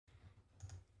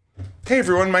Hey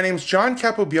everyone, my name is John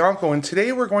Capobianco, and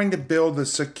today we're going to build a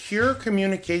secure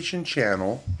communication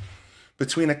channel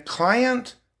between a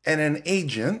client and an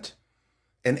agent,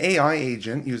 an AI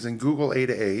agent using Google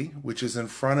A2A, which is in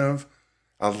front of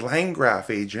a LangGraph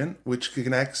agent, which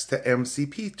connects to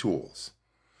MCP tools.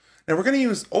 Now we're going to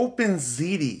use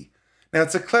OpenZiti. Now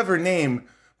it's a clever name,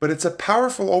 but it's a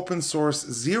powerful open source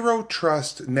zero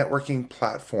trust networking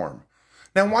platform.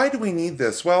 Now why do we need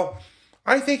this? Well,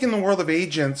 I think in the world of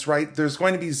agents, right, there's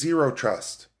going to be zero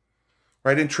trust,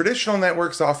 right? And traditional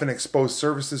networks often expose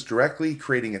services directly,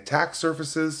 creating attack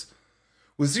surfaces.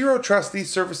 With zero trust, these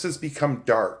services become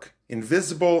dark,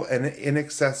 invisible, and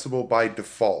inaccessible by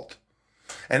default.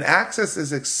 And access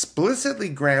is explicitly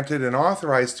granted and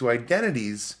authorized to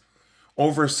identities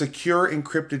over secure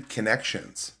encrypted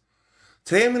connections.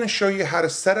 Today, I'm going to show you how to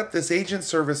set up this agent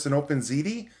service in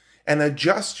OpenZiti and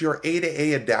adjust your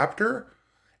A2A adapter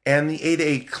and the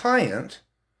A2A client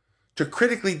to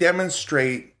critically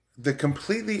demonstrate the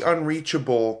completely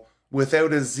unreachable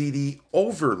without a Ziti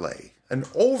overlay, an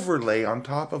overlay on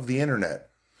top of the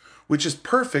internet, which is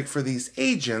perfect for these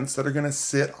agents that are going to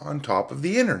sit on top of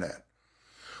the internet.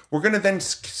 We're going to then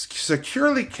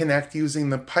securely connect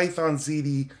using the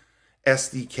pythonZiti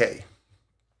SDK.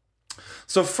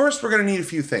 So first, we're going to need a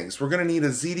few things. We're going to need a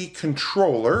Ziti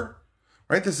controller.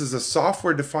 Right, this is a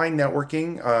software-defined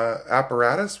networking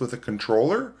apparatus with a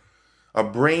controller, a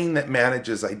brain that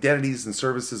manages identities and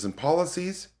services and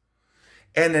policies,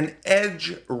 and an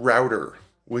edge router,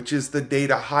 which is the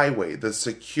data highway, the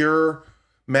secure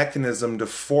mechanism to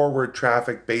forward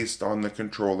traffic based on the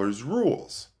controller's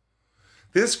rules.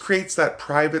 This creates that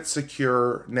private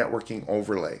secure networking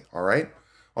overlay, all right?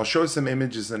 I'll show some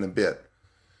images in a bit.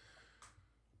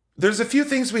 There's a few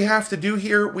things we have to do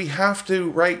here. We have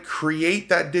to, create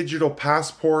that digital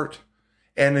passport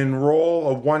and enroll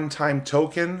a one-time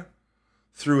token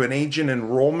through an agent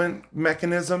enrollment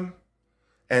mechanism,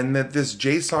 and that this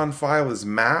JSON file is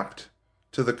mapped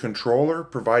to the controller,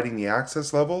 providing the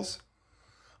access levels.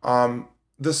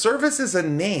 The service is a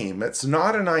name. It's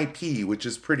not an IP, which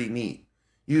is pretty neat.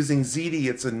 Using Ziti,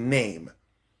 it's a name.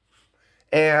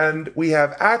 And we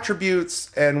have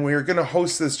attributes, and we're going to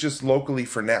host this just locally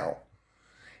for now.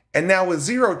 And now with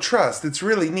zero trust, it's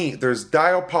really neat. There's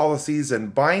dial policies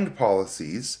and bind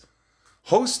policies,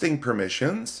 hosting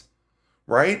permissions,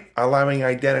 right? Allowing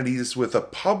identities with a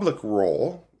public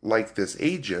role, like this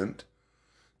agent,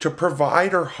 to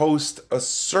provide or host a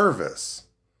service.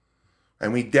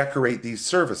 And we decorate these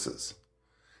services.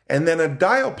 And then a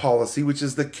dial policy, which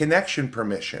is the connection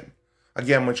permission.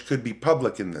 Again, which could be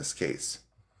public in this case.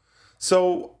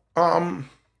 So,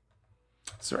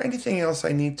 is there anything else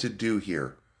I need to do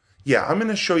here? Yeah, I'm going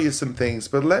to show you some things,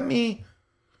 but let me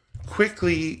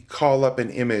quickly call up an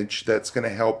image that's going to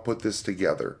help put this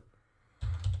together.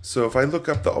 So if I look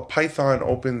up the Python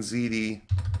OpenZiti,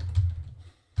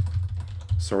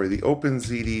 the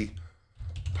OpenZiti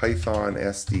Python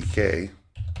SDK.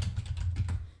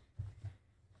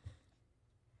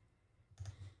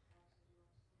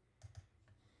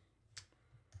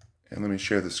 And let me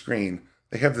share the screen.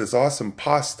 They have this awesome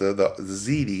pasta, the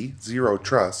Ziti, zero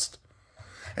trust,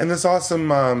 and this awesome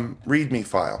README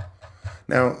file.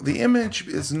 Now, the image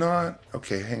is not,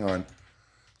 okay, hang on.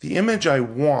 The image I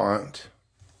want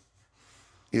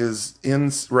is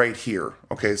right here.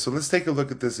 Okay, so let's take a look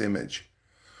at this image.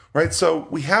 Right, so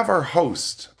we have our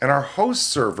host, and our host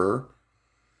server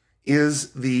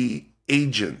is the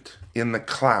agent in the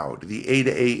cloud, the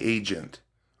A2A agent,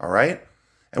 all right?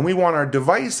 And we want our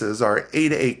devices, our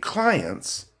A2A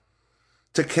clients,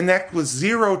 to connect with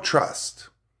zero trust,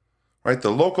 right?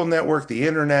 The local network, the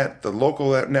internet, the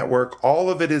local network, all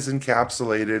of it is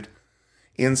encapsulated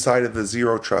inside of the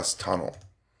zero trust tunnel.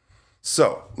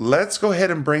 So let's go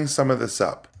ahead and bring some of this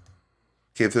up.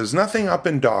 Okay, if there's nothing up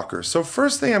in Docker. So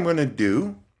first thing I'm going to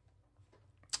do,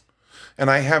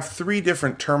 and I have 3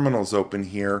 different terminals open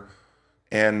here,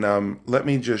 and let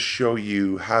me just show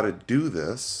you how to do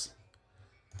this,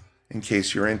 in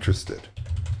case you're interested.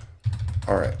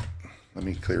 All right, let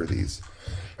me clear these.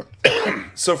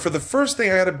 So for the first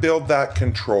thing, I got to build that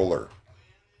controller.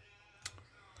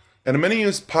 And I'm going to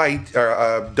use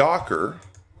Docker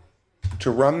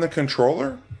to run the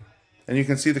controller. And you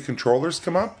can see the controllers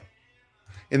come up.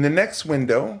 In the next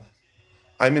window,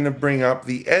 I'm going to bring up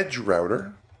the edge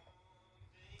router.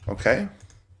 Okay.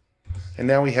 And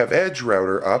now we have edge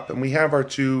router up, and we have our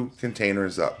 2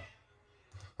 containers up.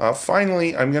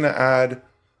 Finally, I'm going to add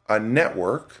a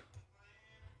network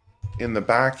in the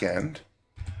back end.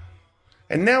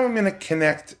 And now I'm going to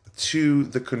connect to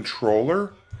the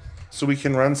controller so we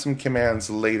can run some commands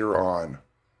later on.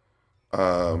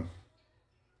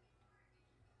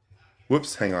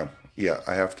 Whoops, hang on. Yeah,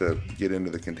 I have to get into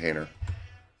the container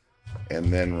and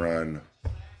then run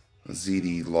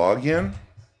ZD login.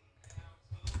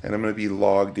 And I'm going to be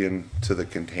logged in to the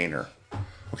container.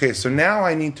 Okay, so now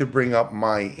I need to bring up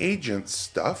my agent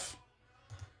stuff.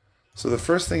 So the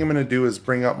first thing I'm going to do is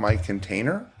bring up my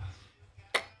container.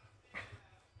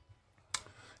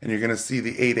 And you're going to see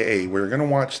the A2A. We're going to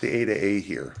watch the A2A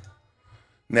here.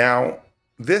 Now,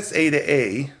 this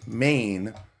A2A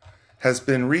main has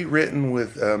been rewritten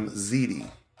with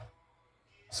Ziti.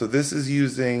 So this is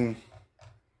using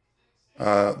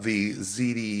the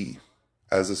Ziti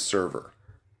as a server.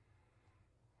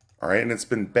 All right, and it's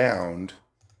been bound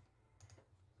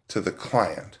to the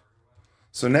client.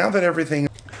 So now that everything...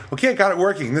 Okay, I got it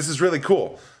working. This is really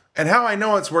cool. And how I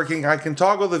know it's working, I can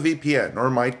toggle the VPN or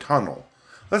my tunnel.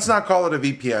 Let's not call it a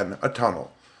VPN, a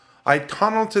tunnel. I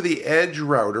tunnel to the edge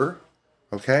router,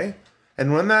 okay?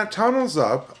 And when that tunnel's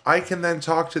up, I can then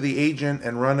talk to the agent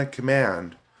and run a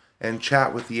command and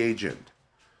chat with the agent.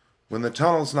 When the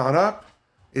tunnel's not up,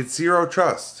 it's zero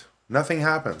trust. Nothing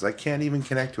happens. I can't even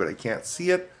connect to it. I can't see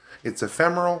it. It's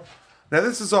ephemeral. Now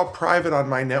this is all private on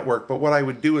my network, but what I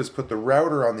would do is put the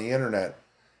router on the internet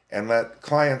and let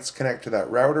clients connect to that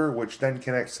router, which then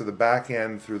connects to the back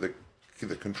end through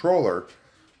the controller,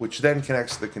 which then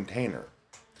connects to the container.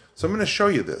 So I'm going to show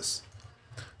you this.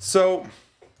 So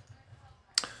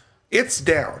it's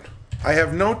down. I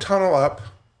have no tunnel up,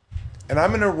 and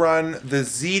I'm going to run the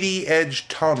ZD Edge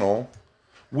tunnel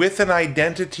with an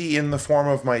identity in the form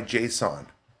of my JSON.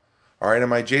 All right, and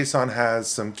my JSON has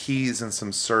some keys and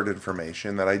some cert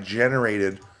information that I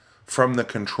generated from the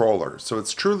controller. So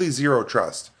it's truly zero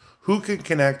trust. Who can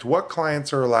connect, what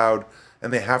clients are allowed,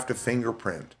 and they have to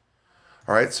fingerprint.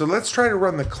 All right, so let's try to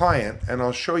run the client, and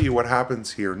I'll show you what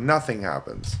happens here. Nothing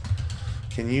happens.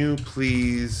 Can you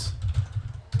please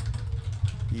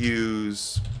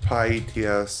use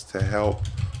pyATS to help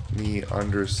me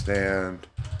understand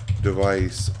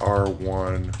device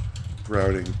R1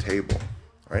 routing table?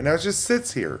 All right, now it just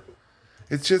sits here.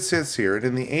 It just sits here. And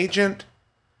in the agent,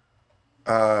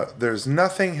 there's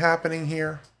nothing happening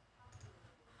here.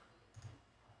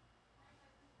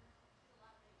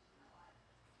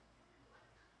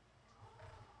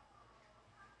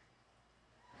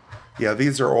 Yeah,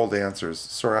 these are old answers.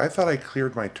 Sorry, I thought I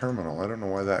cleared my terminal. I don't know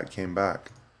why that came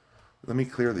back. Let me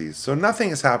clear these. So nothing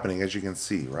is happening, as you can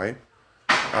see, right?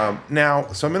 Now,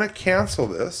 so I'm going to cancel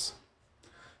this.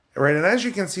 Right, and as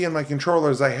you can see in my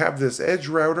controllers, I have this edge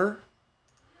router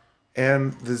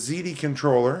and the ZD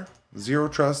controller, zero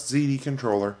trust ZD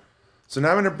controller. So now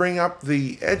I'm going to bring up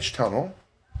the edge tunnel.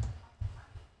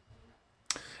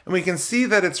 And we can see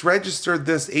that it's registered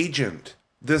this agent,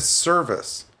 this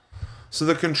service. So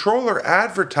the controller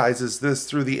advertises this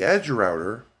through the edge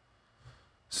router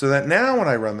so that now when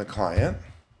I run the client,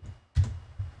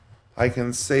 I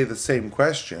can say the same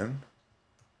question.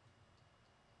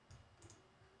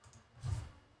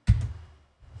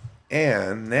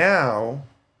 And now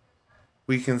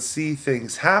we can see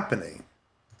things happening.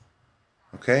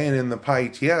 Okay, and in the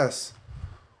pyATS,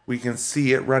 we can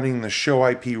see it running the show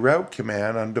IP route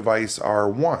command on device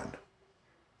R1.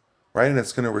 Right, and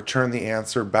it's going to return the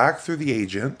answer back through the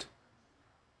agent,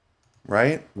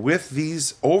 right, with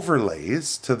these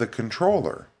overlays to the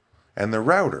controller and the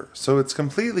router. So it's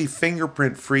completely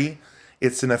fingerprint free.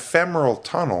 It's an ephemeral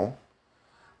tunnel.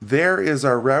 There is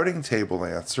our routing table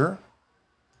answer.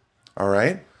 All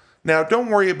right. Now, don't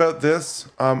worry about this.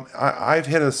 I've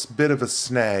hit a bit of a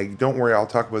snag. Don't worry, I'll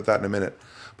talk about that in a minute.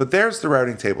 But there's the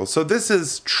routing table. So this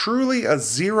is truly a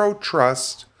zero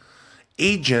trust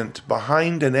agent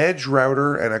behind an edge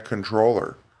router and a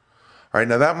controller. All right,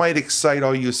 now that might excite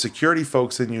all you security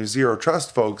folks and you zero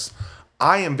trust folks.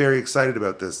 I am very excited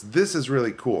about this. This is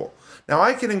really cool. Now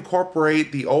I can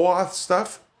incorporate the OAuth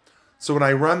stuff. So when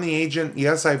I run the agent,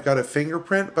 yes, I've got a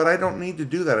fingerprint, but I don't need to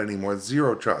do that anymore. It's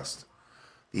zero trust.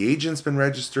 The agent's been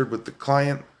registered with the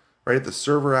client, right? The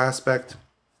server aspect.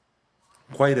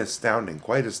 Quite astounding,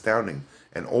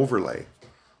 an overlay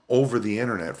over the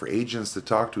internet for agents to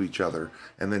talk to each other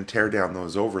and then tear down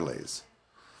those overlays.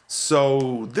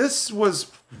 So this was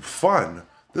fun.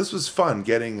 This was fun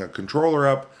getting a controller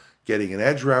up, getting an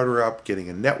edge router up, getting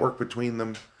a network between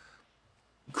them,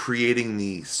 creating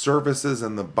the services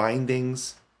and the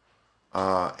bindings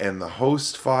and the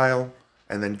host file,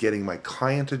 and then getting my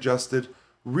client adjusted.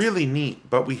 Really neat,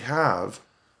 but we have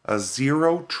a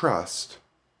zero trust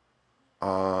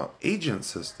agent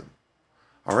system.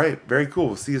 All right, very cool.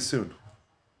 We'll see you soon.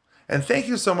 And thank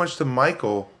you so much to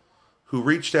Michael, who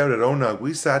reached out at ONUG.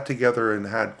 We sat together and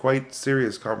had quite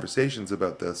serious conversations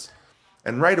about this.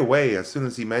 And right away, as soon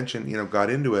as he mentioned,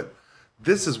 got into it,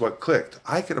 this is what clicked.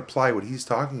 I could apply what he's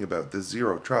talking about, this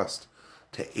zero trust,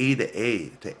 to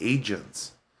A2A, to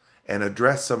agents, and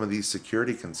address some of these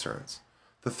security concerns.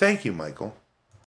 So thank you, Michael.